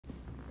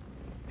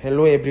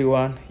Hello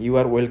everyone, you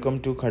are welcome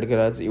to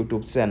Khadgaraj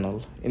YouTube channel.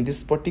 In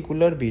this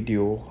particular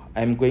video,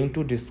 I am going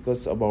to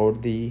discuss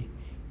about the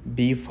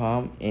bee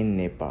farm in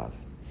Nepal.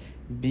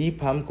 Bee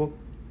farm को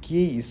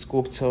के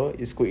scope छ,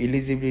 यसको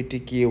eligibility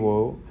के हो,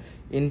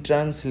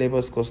 entrance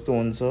syllabus कस्तो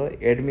हुन्छ,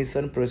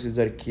 admission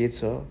procedure के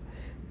छ,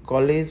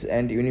 कलेज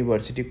एन्ड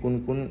युनिभर्सिटी कुन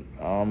कुन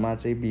मा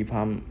चाहिँ बी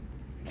फार्म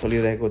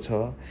चलिरहेको छ,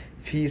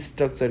 फी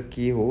स्ट्रक्चर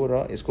के हो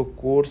र यसको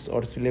कोर्स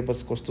और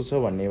सिलेबस कस्तो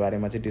छ भन्ने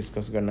बारेमा चाहिँ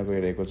डिस्कस गर्न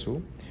गइरहेको छु।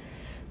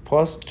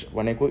 फर्स्ट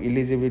भनेको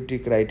इलिजिबिलिटी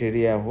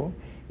क्राइटेरिया हो।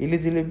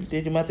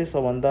 इलिजिबिलिटीमा चाहिँ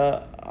सबभन्दा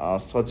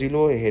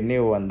सजिलो हेर्ने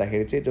हो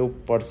भन्दाखेरि चाहिँ जो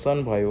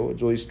पर्सन भयो,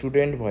 जो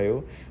स्टुडेन्ट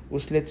भयो,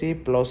 उसले चाहिँ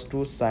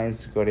 +2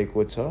 साइन्स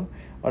गरेको छ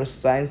और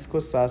साइन्सको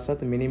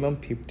साथसाथ मिनिमम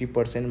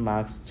 50%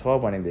 मार्क्स छ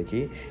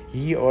भनेदेखि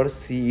ही और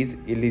C is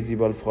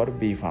eligible for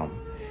be farm.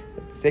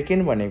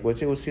 Second भनेको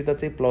चाहिँ उसित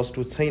चाहिँ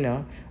 +2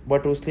 छैन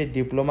बट उसले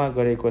डिप्लोमा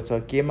गरेको छ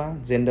केमा,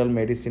 जेनरल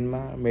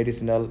मेडिसिनमा,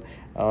 मेडिसिनल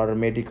और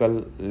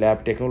medical lab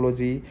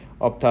technology,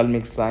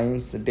 अप्थाल्मिक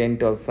science,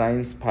 dental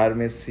science,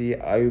 pharmacy,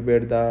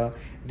 Ayurveda,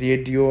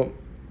 radiography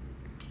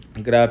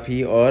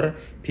और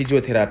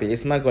फिजियोथेरापी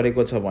यसमा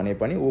गरेको छ भने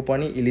पनि ऊ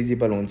पनि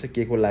इलिजिबल हुन्छ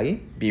के को लागि,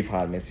 बी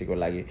फार्मेसीको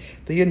लागि।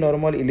 त यो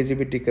नर्मल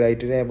इलिजिबिलिटी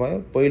क्राइटेरिया भयो।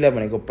 पहिला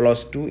भनेको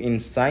 +2 इन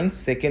साइन्स,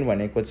 सेकेन्ड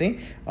भनेको चाहिँ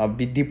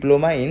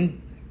diploma in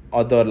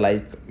other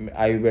like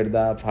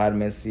Ayurveda,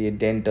 pharmacy,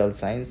 dental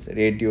science,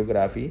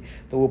 radiography,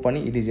 त वो पनि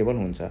इलिजिबल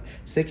हुन्छ।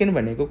 सेकेन्ड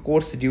भनेको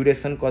कोर्स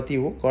ड्युरेसन कति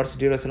हो, कोर्स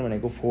ड्युरेसन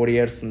भनेको 4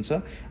 इयर्स हुन्छ।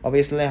 अब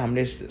यसलाई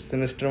हामीले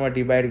सेमेस्टरमा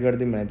डिभाइड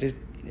गरिदियौँ भने चाहिँ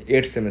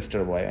 8 सेमेस्टर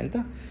भयो हैन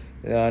त।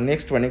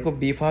 नेक्स्ट भनेको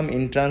be farm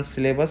entrance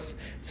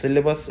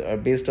syllabus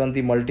based on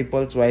the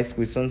multiple choice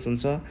questions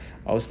हुन्छ।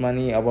 उसमा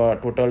नि अब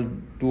टोटल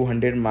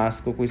 200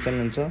 मार्क्सको क्वेसन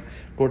हुन्छ।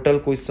 टोटल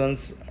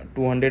क्वेसन्स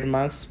 200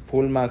 मार्क्स,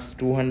 फुल मार्क्स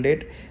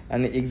 200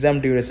 अनि एक्जाम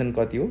ड्युरेसन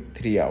कति हो,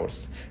 3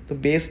 आवर्स। तो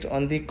based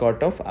on the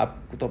cut off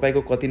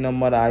तपाईको कति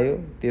नम्बर आयो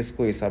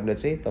त्यसको हिसाबले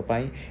चाहिँ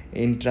तपाईँ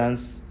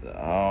इन्ट्रान्स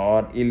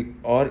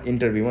और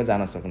इन्टरभ्यूमा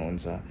जान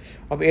सक्नुहुन्छ।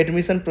 अब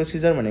एडमिसन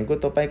प्रोसिजर भनेको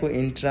तपाईको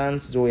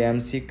इन्ट्रान्स जो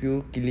एमसीक्यू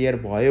क्लियर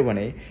भयो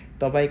भने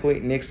तपाईको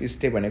नेक्स्ट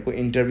स्टेप भनेको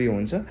इन्टरभ्यू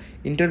हुन्छ।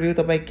 इन्टरभ्यू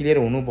तपाईँ क्लियर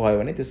हुनुभयो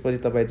भने त्यसपछि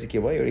तपाईँ चाहिँ के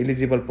भयो,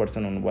 एलिजिबल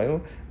पर्सन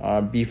हुनुभयो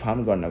बी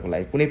फार्म गर्नको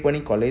लागि कुनै पनि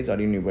कलेज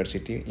और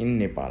युनिभर्सिटी इन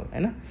नेपाल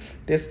हैन।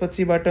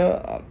 त्यसपछिबाट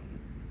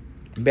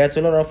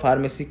Bachelor of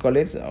Pharmacy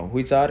College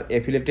which are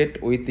affiliated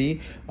with the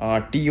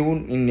TU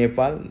in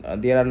Nepal.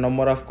 There are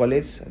number of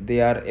colleges they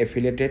are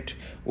affiliated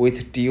with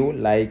TU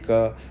like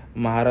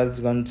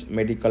Maharajganj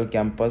Medical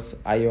Campus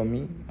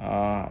IOMI,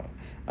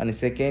 and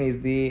second is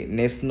the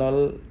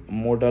National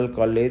Model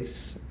College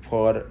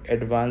for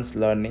Advanced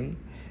Learning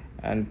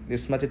and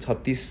यसमा चाहिँ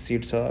 36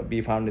 seat छ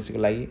be फार्मेसीको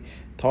लागि।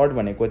 Third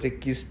भनेको चाहिँ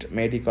KIST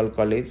medical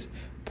college,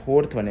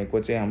 fourth भनेको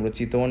चाहिँ हाम्रो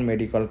Chitwan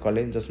medical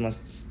college जसमा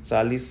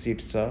 40 सीट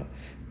छ।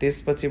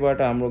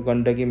 त्यसपछिबाट हाम्रो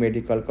गण्डकी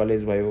मेडिकल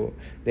कलेज भयो,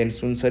 देन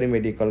सुनसरी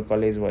मेडिकल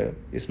कलेज भयो,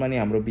 यसमा नि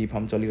हाम्रो बी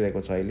फार्म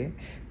चलिरहेको छ अहिले।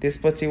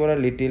 त्यसपछिबाट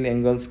little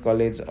angles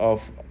college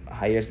of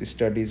higher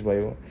studies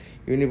भयो,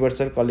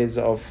 universal college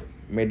of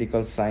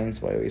medical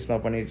science भयो, यसमा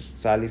पनि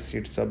 40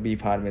 सीट छ be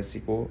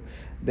फार्मेसीको।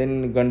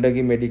 Then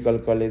Gandaki medical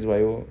college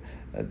भयो,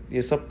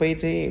 यो सबै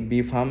चाहिँ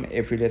बी फार्म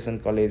एफिलिएसन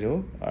कलेज हो,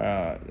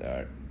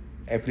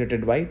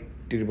 affiliated by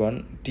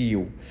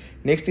TU.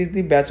 Next is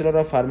the Bachelor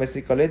of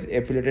Pharmacy College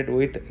affiliated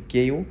with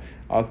KU.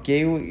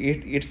 KU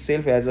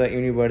itself as a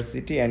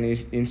university and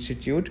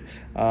institute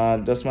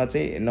जसमा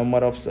चाहिँ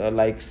नम्बर अफ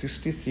लाइक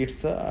 60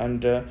 सीट्स छ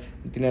and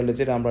तिनीहरूले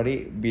चाहिँ राम्ररी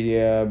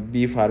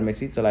बी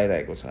फार्मेसी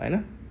चलाइरहेको छ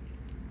हैन।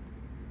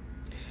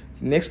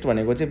 नेक्स्ट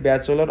भनेको चाहिँ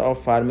bachelor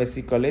of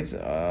pharmacy college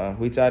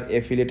which are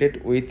affiliated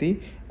with the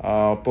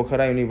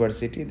Pokhara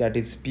university that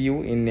is PU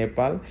in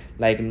Nepal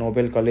like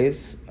Nobel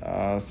College,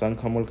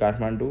 Sangkhamul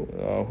Kathmandu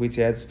which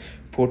has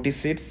 40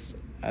 seats,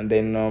 and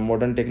then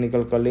Modern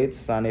Technical College,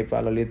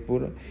 Sanepa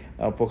Lalitpur,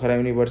 Pokhara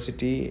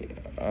University,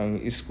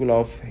 School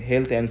of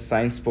Health and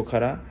Science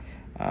Pokhara,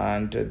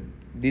 and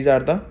these are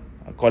the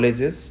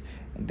colleges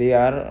they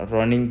are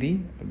running the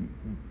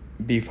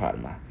B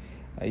Pharma.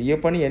 यो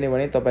पनि हेर्ने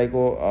भने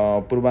तपाईको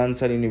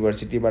पूर्वाञ्चल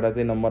युनिभर्सिटीबाट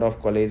चाहिँ number of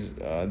college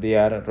they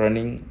are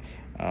running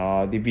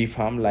the be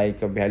farm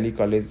like valley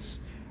college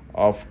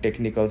of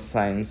technical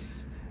science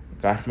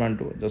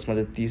Kathmandu जसमा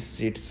चाहिँ 30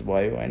 seats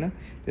भयो हैन।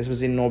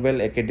 त्यसपछि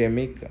नोबेल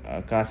एकाडेमिक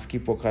कास्की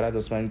पोखरा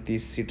जसमा पनि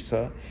 30 सीट छ।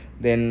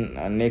 Then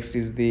next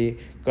is the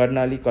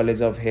Karnali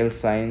college of health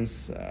science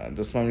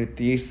जसमा पनि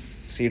 30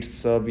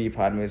 सीट्स छ बी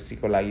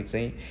फार्मेसीको लागि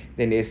चाहिँ।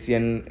 Then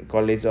Asian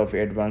college of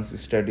advance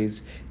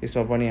studies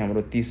यसमा पनि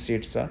हाम्रो 30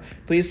 सीट्स छ।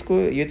 त यसको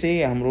यो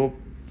चाहिँ हाम्रो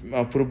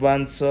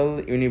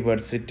पूर्वाञ्चल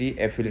युनिभर्सिटी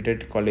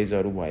एफिलिएटेड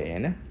कलेजहरू भए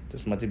हैन,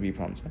 जसमा चाहिँ बी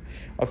फार्म छ।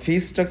 अब फी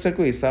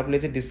स्ट्रक्चरको हिसाबले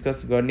चाहिँ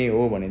डिस्कस गर्ने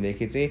हो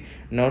भनेदेखि चाहिँ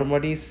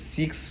नर्मली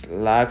 6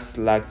 लाख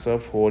लाग्छ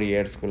 4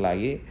 इयर्सको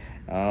लागि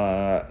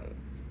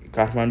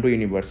काठमाडौँ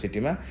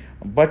युनिभर्सिटीमा,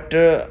 but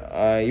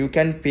you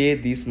can pay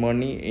this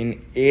money in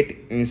 8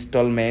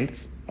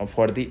 instalments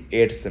for the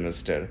 8th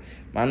semester.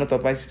 मानौँ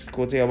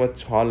तपाईँको चाहिँ अब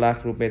 6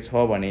 लाख रुपियाँ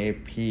छ भने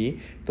फी,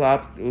 त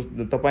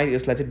तपाईँ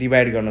यसलाई चाहिँ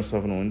डिभाइड गर्न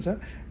सक्नुहुन्छ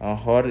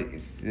हर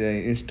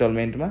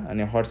इन्स्टलमेन्टमा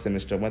अनि हर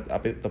सेमेस्टरमा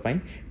तपाईँ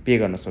पे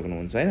गर्न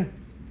सक्नुहुन्छ हैन।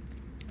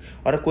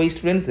 र कोही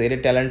स्टुडेन्ट्स धेरै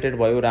ट्यालेन्टेड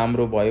भयो,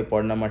 राम्रो भयो,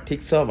 पढ्नमा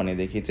ठिक छ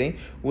भनेदेखि चाहिँ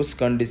उस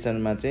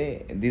कन्डिसनमा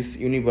चाहिँ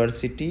this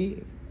university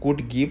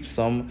could give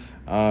some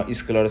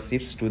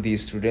scholarships to the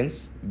students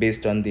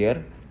based on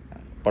there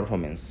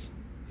performance.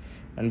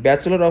 अनि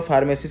ब्याचलर अफ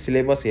फार्मेसी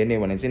सिलेबस हेर्ने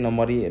भने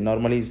चाहिँ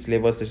नर्मली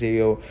सिलेबस त्यसै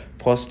यो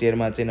फर्स्ट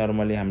इयरमा चाहिँ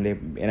नर्मली हामीले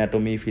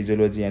एनाटोमी,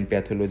 फिजियोलोजी एन्ड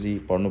प्याथोलोजी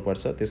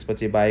पढ्नुपर्छ।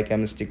 त्यसपछि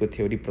बायोकेमिस्ट्रीको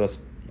थ्योरी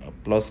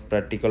प्लस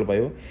प्र्याक्टिकल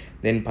भयो,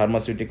 then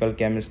pharmaceutical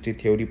chemistry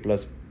theory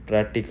plus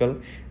practical,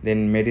 then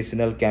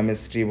medicinal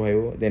chemistry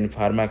भयो, then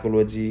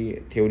pharmacology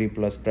theory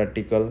plus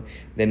practical,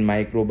 then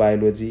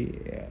microbiology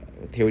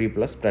theory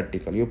plus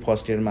practical। यो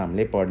फर्स्ट इयरमा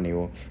हामीले पढ्ने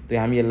हो। त्यो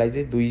हामी यसलाई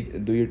चाहिँ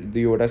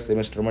दुईवटा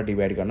सेमेस्टरमा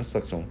डिभाइड गर्न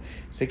सक्छौँ।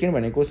 सेकेन्ड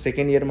भनेको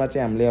सेकेन्ड इयरमा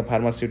चाहिँ हामीले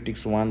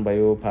फार्मास्युटिक्स 1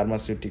 भयो,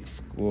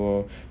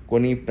 फार्मास्युटिक्सको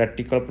नि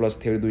प्र्याक्टिकल प्लस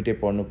थ्योरी दुइटै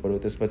पढ्नु पऱ्यो।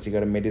 त्यसपछि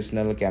गएर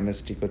medicinal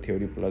केमिस्ट्रीको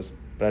theory plus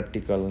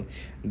practical,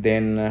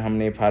 then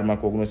हामीले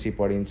फार्माकोग्नोसी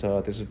पढिन्छ,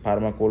 त्यसपछि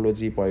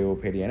फार्माकोलोजी भयो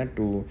फेरि हैन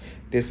 2,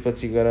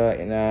 त्यसपछि गएर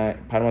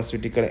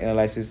pharmaceutical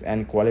analysis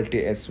and quality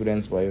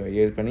assurance भयो,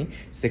 यो पनि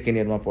सेकेन्ड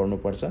इयरमा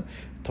पढ्नुपर्छ।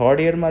 थर्ड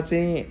इयरमा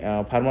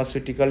चाहिँ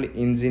pharmaceutical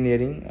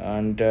engineering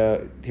and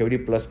theory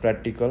plus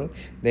practical,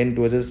 then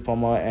doses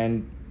pharma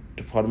and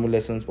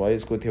फर्मुलेसन्स भयो,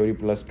 यसको थ्योरी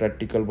प्लस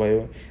प्र्याक्टिकल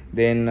भयो,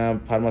 then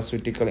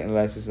pharmaceutical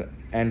analysis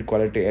and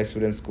quality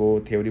एस्युरेन्सको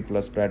theory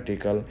plus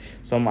practical,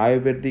 some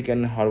Ayurvedic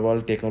and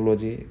herbal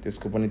technology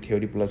त्यसको पनि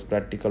थ्योरी प्लस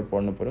प्र्याक्टिकल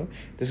पढ्नु पऱ्यो।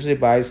 त्यसपछि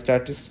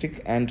बायोस्ट्याटिस्टिक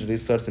एन्ड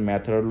रिसर्च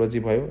मेथोडोलोजी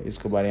भयो,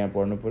 यसको बारेमा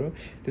पढ्नु पऱ्यो।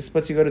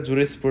 त्यसपछि गएर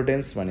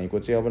जुरिस्प्रुडेन्स भनेको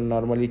चाहिँ अब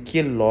नर्मली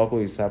के लको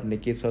हिसाबले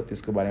के छ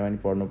त्यसको बारेमा पनि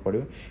पढ्नु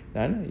पऱ्यो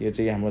हैन। यो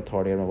चाहिँ हाम्रो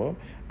थर्ड इयरमा भयो।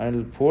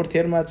 अनि फोर्थ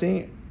इयरमा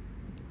चाहिँ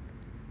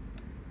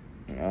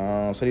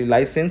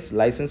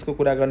लाइसेन्सको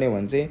कुरा गर्ने हो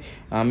भने चाहिँ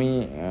हामी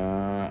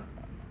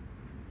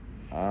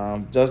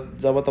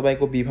जब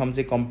तपाईँको बिफार्म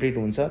चाहिँ कम्प्लिट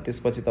हुन्छ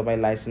त्यसपछि तपाईँ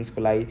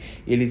लाइसेन्सको लागि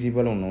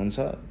एलिजिबल हुनुहुन्छ।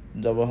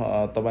 जब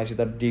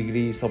तपाईँसित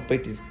डिग्री सबै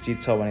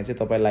चिज छ भने चाहिँ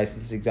तपाईँ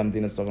लाइसेन्स इक्जाम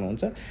दिन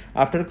सक्नुहुन्छ।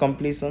 After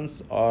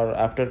कम्प्लिसन्स or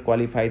after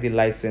qualify the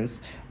licence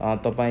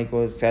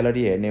तपाईँको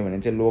स्यालेरी हेर्ने भने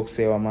चाहिँ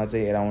लोकसेवामा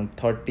चाहिँ अराउन्ड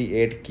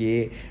 38K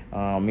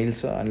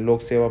मिल्छ, अनि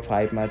लोकसेवा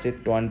 5 मा चाहिँ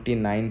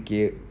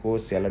 29K को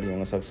स्यालेरी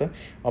हुनसक्छ।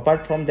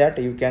 Apart from that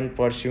you can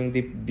pursuing the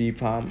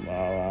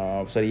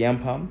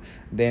M form,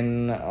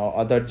 then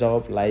other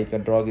job like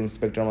drug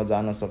इन्सपेक्टरमा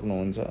जान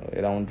सक्नुहुन्छ,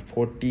 अराउन्ड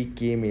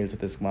 40K मिल्छ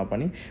त्यसमा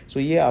पनि। सो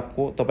ये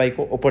आपको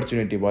तपाईँको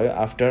opportunity भयो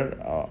after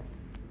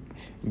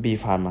B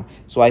Pharma.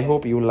 So I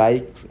hope you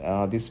like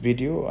this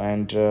video,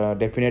 and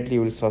definitely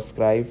you will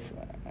subscribe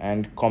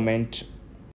and comment